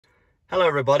Hello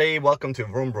everybody, welcome to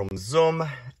Vroom Vroom Zoom,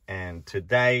 and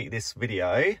today this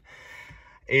video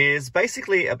is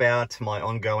basically about my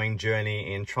ongoing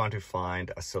journey in trying to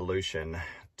find a solution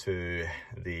to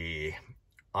the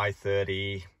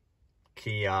i30,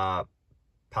 Kia,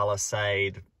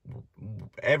 Palisade,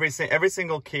 every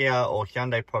single Kia or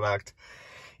Hyundai product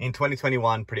in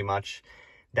 2021 pretty much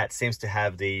that seems to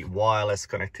have the wireless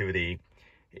connectivity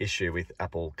issue with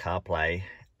Apple CarPlay.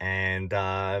 And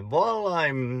while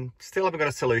I'm still haven't got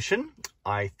a solution,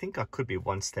 I think I could be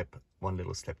one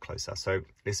little step closer. So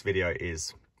this video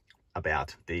is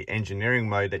about the engineering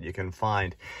mode that you can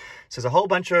find. So there's a whole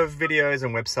bunch of videos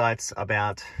and websites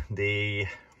about the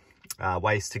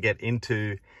ways to get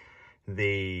into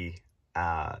the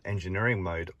engineering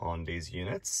mode on these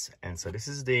units. And so this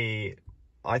is the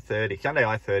Hyundai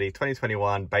i30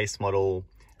 2021 base model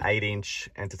 8-inch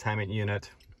entertainment unit.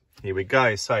 Here we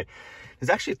go. So there's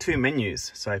actually two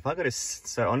menus. So if I go to,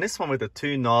 so on this one with the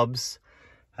two knobs,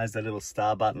 has the little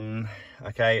star button.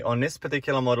 Okay, on this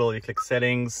particular model, you click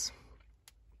settings,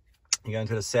 you go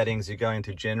into the settings, you go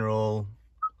into general,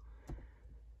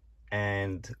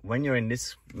 and when you're in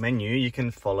this menu, you can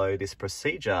follow this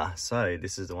procedure. So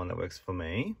this is the one that works for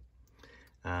me.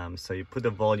 So you put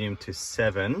the volume to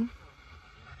 7,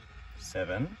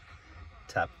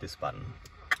 tap this button.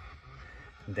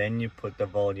 Then you put the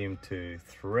volume to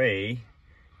 3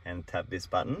 and tap this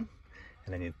button,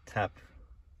 and then you tap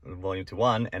the volume to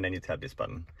 1 and then you tap this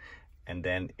button, and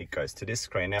then it goes to this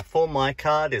screen. Now for my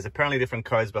car, there's apparently different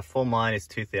codes, but for mine it's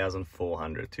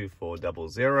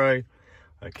 2400.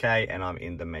 Okay, and I'm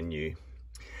in the menu.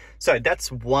 So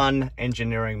that's one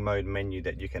engineering mode menu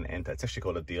that you can enter. It's actually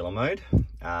called a dealer mode.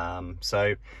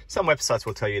 So some websites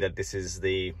will tell you that this is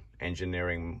the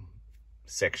engineering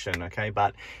section, okay,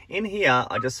 but in here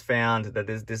I just found that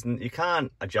there's you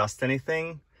can't adjust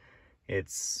anything.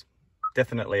 It's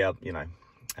definitely a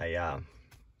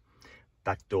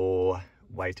backdoor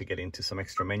way to get into some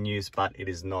extra menus, but it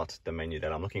is not the menu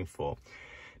that I'm looking for.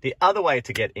 The other way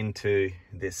to get into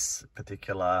this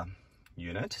particular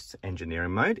unit,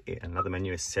 engineering mode, another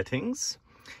menu is settings,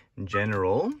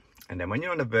 general, and then when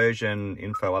you're on the version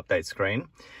info update screen,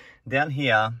 down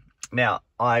here, now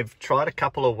I've tried a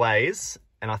couple of ways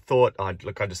and I thought, oh,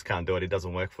 look, I just can't do it. It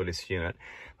doesn't work for this unit.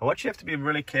 But what you have to be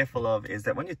really careful of is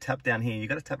that when you tap down here, you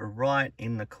got to tap it right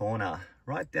in the corner,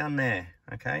 right down there,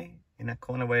 okay? In that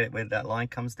corner where that line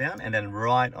comes down, and then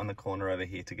right on the corner over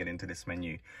here to get into this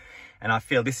menu. And I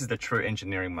feel this is the true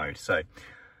engineering mode. So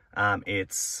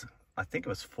it's, I think it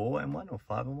was 4 and 1 or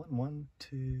 5 and 1. 1,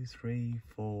 2, 3,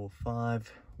 4,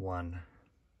 5, 1.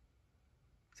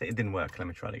 See, it didn't work. Let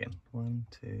me try it again. 1,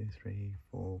 2, 3,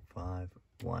 4, 5,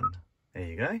 1. There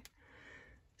you go.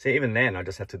 See, even then, I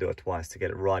just have to do it twice to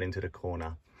get it right into the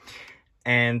corner.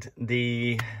 And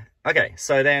okay,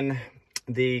 so then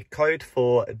the code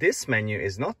for this menu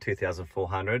is not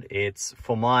 2400. It's,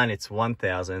 for mine, it's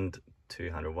 1200,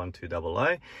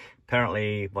 1200.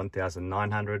 Apparently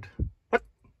 1900. What?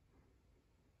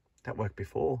 That worked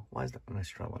before. Why is that? Let's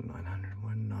try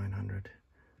 1900.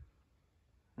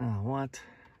 Oh, what?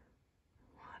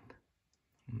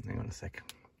 Hang on a sec.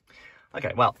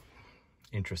 Okay, well,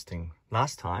 interesting.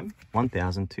 Last time,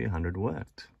 1200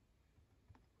 worked.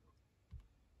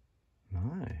 No.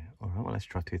 All right, well, let's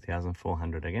try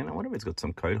 2400 again. I wonder if it's got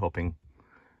some code hopping.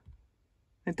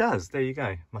 It does. There you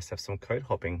go. Must have some code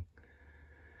hopping.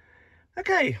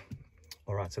 Okay.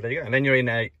 All right, so there you go. And then you're in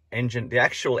the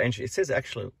actual engine. It says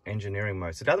actual engineering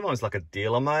mode. So the other one is like a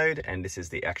dealer mode, and this is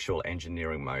the actual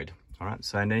engineering mode. All right,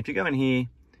 so then if you go in here,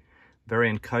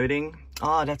 variant coding.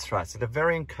 Oh, that's right. So the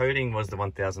variant coding was the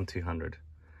 1200.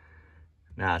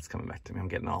 Now it's coming back to me. I'm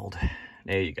getting old.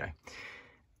 There you go.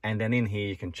 And then in here,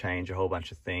 you can change a whole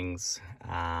bunch of things.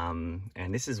 And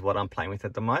this is what I'm playing with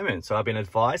at the moment. So I've been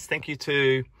advised. Thank you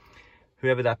to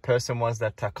whoever that person was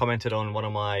that commented on one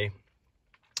of my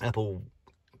Apple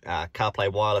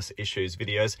CarPlay Wireless Issues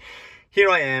videos. Here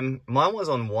I am. Mine was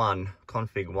on 1,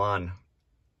 config 1.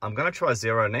 I'm going to try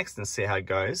 0 next and see how it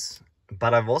goes.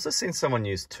 But I've also seen someone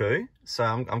use 2. So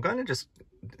I'm going to just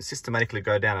systematically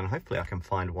go down and hopefully I can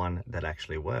find one that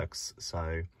actually works.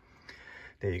 So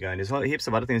there you go. And there's heaps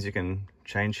of other things you can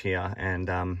change here. And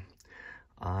I'm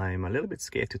a little bit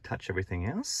scared to touch everything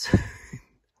else.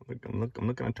 I'm not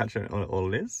going to touch all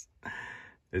this.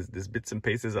 There's bits and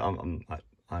pieces.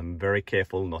 I'm very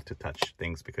careful not to touch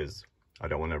things because I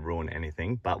don't want to ruin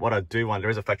anything. But what I do want, there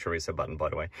is a factory reset button, by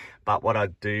the way. But what I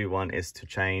do want is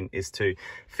to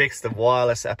fix the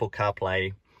wireless Apple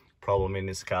CarPlay problem in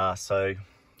this car. So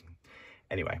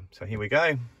anyway, so here we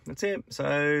go. That's it. So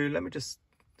let me just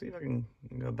see if I can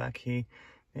go back here.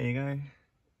 There you go.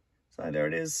 So there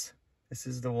it is. This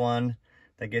is the one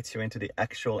that gets you into the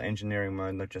actual engineering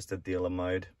mode, not just the dealer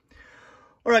mode.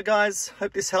 All right, guys,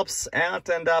 hope this helps out,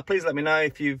 and please let me know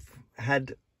if you've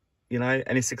had, you know,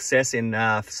 any success in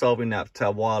solving that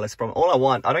wireless problem. All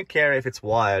I don't care if it's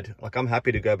wired. Like, I'm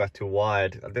happy to go back to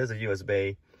wired. There's a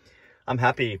USB. I'm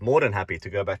happy, more than happy, to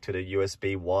go back to the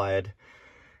USB wired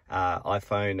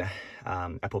iPhone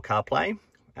Apple CarPlay,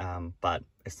 but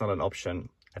it's not an option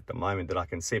at the moment that I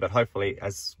can see. But hopefully,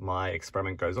 as my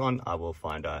experiment goes on, I will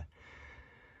find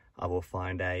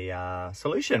a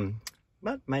solution,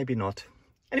 but maybe not.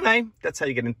 Anyway, that's how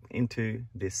you get into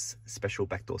this special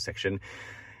backdoor section.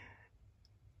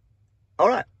 All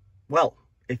right. Well,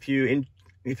 if you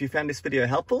found this video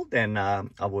helpful, then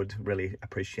I would really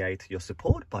appreciate your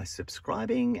support by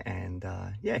subscribing and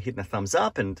yeah, hitting a thumbs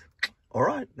up. And all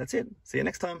right, that's it. See you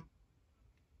next time.